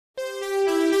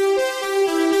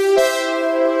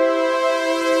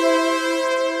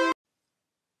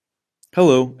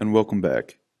Hello and welcome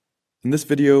back. In this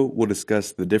video, we'll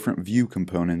discuss the different view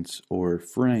components or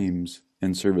frames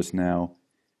in ServiceNow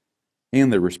and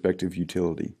their respective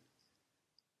utility.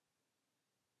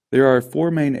 There are four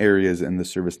main areas in the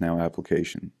ServiceNow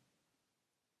application.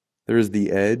 There is the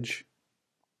edge,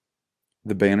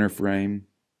 the banner frame,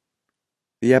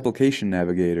 the application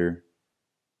navigator,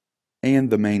 and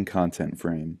the main content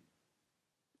frame.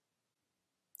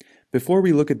 Before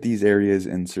we look at these areas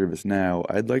in ServiceNow,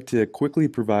 I'd like to quickly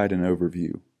provide an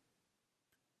overview.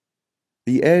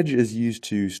 The edge is used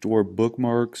to store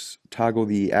bookmarks, toggle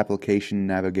the application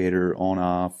navigator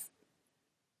on/off,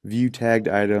 view tagged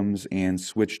items, and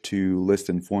switch to list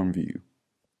and form view.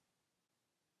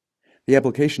 The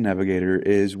application navigator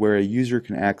is where a user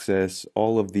can access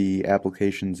all of the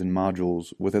applications and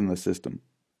modules within the system.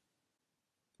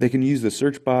 They can use the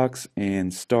search box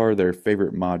and star their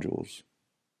favorite modules.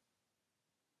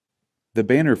 The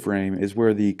banner frame is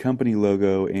where the company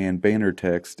logo and banner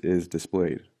text is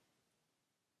displayed.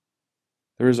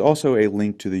 There is also a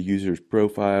link to the user's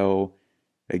profile,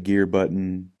 a gear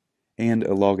button, and a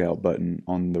logout button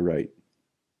on the right.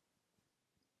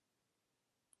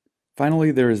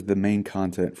 Finally, there is the main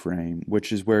content frame,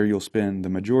 which is where you'll spend the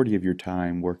majority of your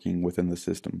time working within the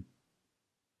system.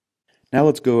 Now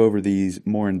let's go over these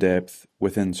more in depth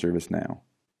within ServiceNow.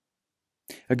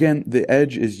 Again, the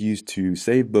edge is used to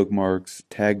save bookmarks,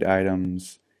 tagged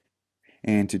items,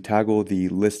 and to toggle the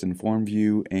list and form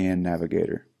view and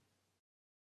navigator.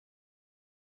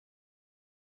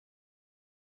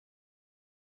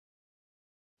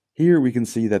 Here we can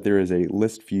see that there is a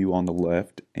list view on the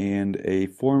left and a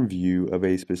form view of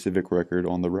a specific record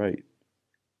on the right.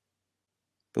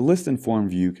 The list and form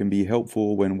view can be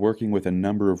helpful when working with a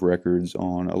number of records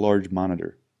on a large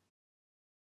monitor.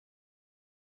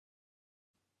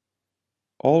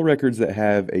 All records that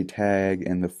have a tag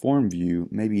in the form view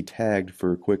may be tagged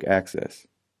for quick access.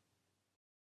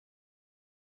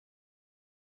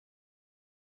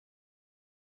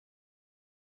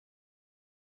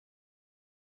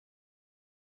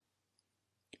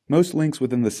 Most links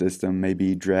within the system may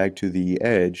be dragged to the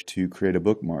edge to create a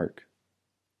bookmark.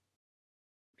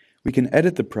 We can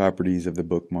edit the properties of the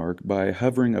bookmark by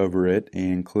hovering over it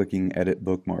and clicking Edit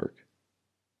Bookmark.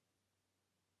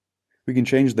 We can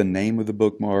change the name of the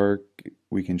bookmark,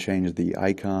 we can change the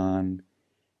icon,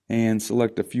 and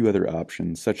select a few other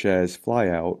options such as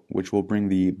Flyout, which will bring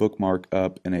the bookmark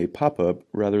up in a pop-up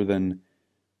rather than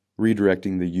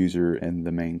redirecting the user in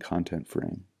the main content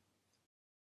frame.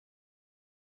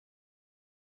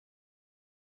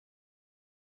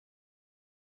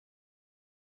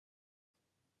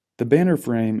 The banner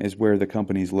frame is where the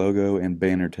company's logo and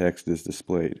banner text is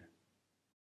displayed.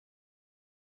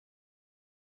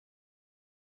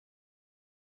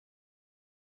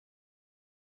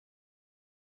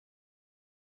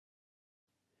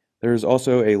 There is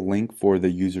also a link for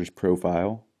the user's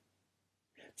profile.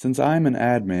 Since I'm an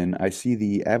admin, I see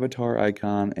the avatar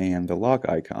icon and the lock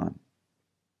icon.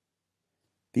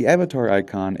 The avatar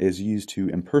icon is used to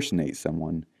impersonate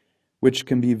someone, which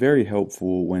can be very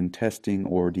helpful when testing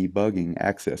or debugging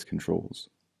access controls.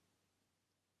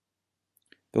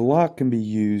 The lock can be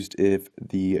used if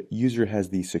the user has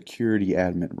the security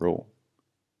admin role.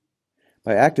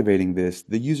 By activating this,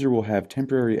 the user will have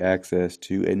temporary access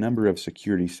to a number of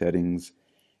security settings,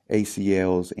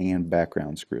 ACLs, and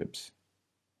background scripts.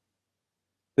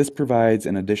 This provides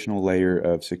an additional layer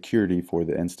of security for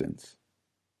the instance.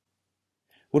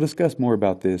 We'll discuss more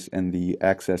about this in the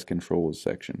access controls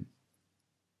section.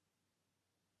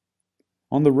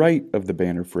 On the right of the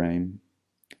banner frame,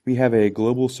 we have a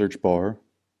global search bar,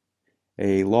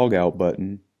 a logout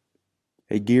button,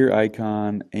 a gear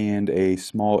icon, and a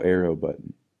small arrow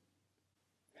button.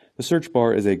 The search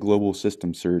bar is a global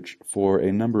system search for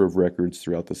a number of records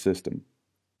throughout the system.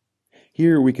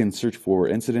 Here we can search for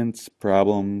incidents,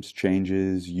 problems,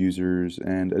 changes, users,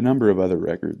 and a number of other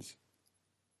records.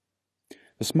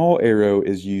 The small arrow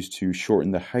is used to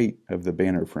shorten the height of the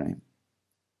banner frame.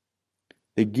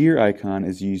 The gear icon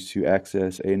is used to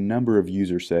access a number of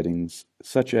user settings,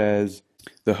 such as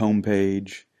the home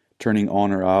page, turning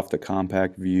on or off the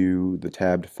compact view, the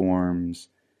tabbed forms,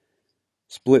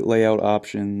 split layout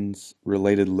options,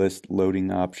 related list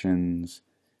loading options,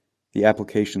 the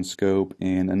application scope,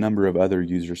 and a number of other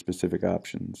user-specific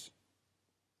options.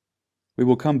 We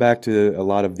will come back to a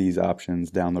lot of these options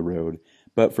down the road,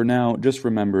 but for now, just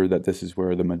remember that this is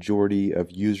where the majority of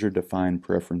user-defined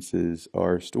preferences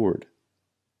are stored.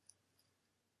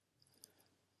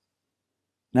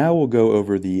 Now we'll go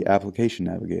over the application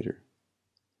navigator.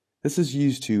 This is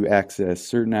used to access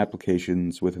certain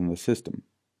applications within the system.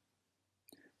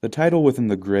 The title within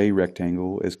the gray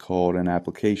rectangle is called an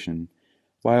application,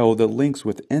 while the links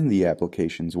within the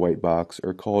application's white box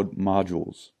are called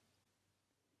modules.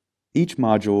 Each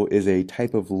module is a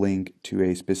type of link to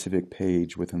a specific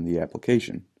page within the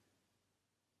application.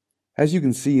 As you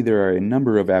can see, there are a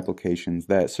number of applications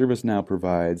that ServiceNow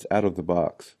provides out of the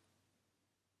box.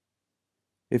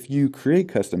 If you create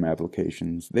custom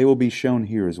applications, they will be shown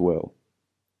here as well.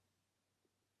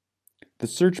 The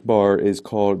search bar is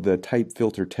called the type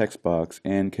filter text box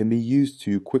and can be used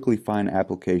to quickly find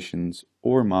applications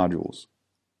or modules.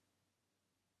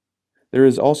 There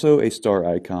is also a star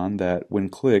icon that, when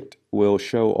clicked, will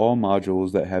show all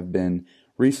modules that have been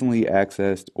recently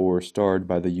accessed or starred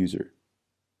by the user.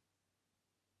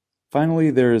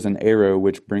 Finally, there is an arrow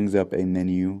which brings up a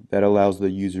menu that allows the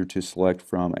user to select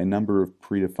from a number of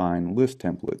predefined list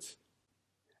templates,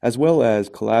 as well as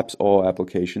collapse all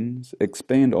applications,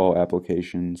 expand all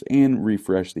applications, and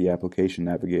refresh the application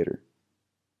navigator.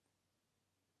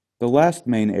 The last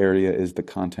main area is the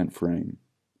content frame.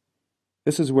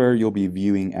 This is where you'll be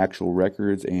viewing actual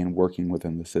records and working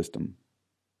within the system.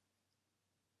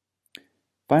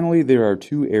 Finally, there are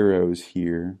two arrows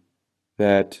here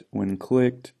that, when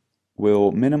clicked,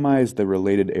 will minimize the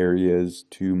related areas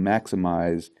to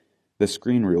maximize the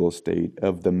screen real estate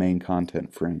of the main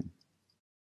content frame.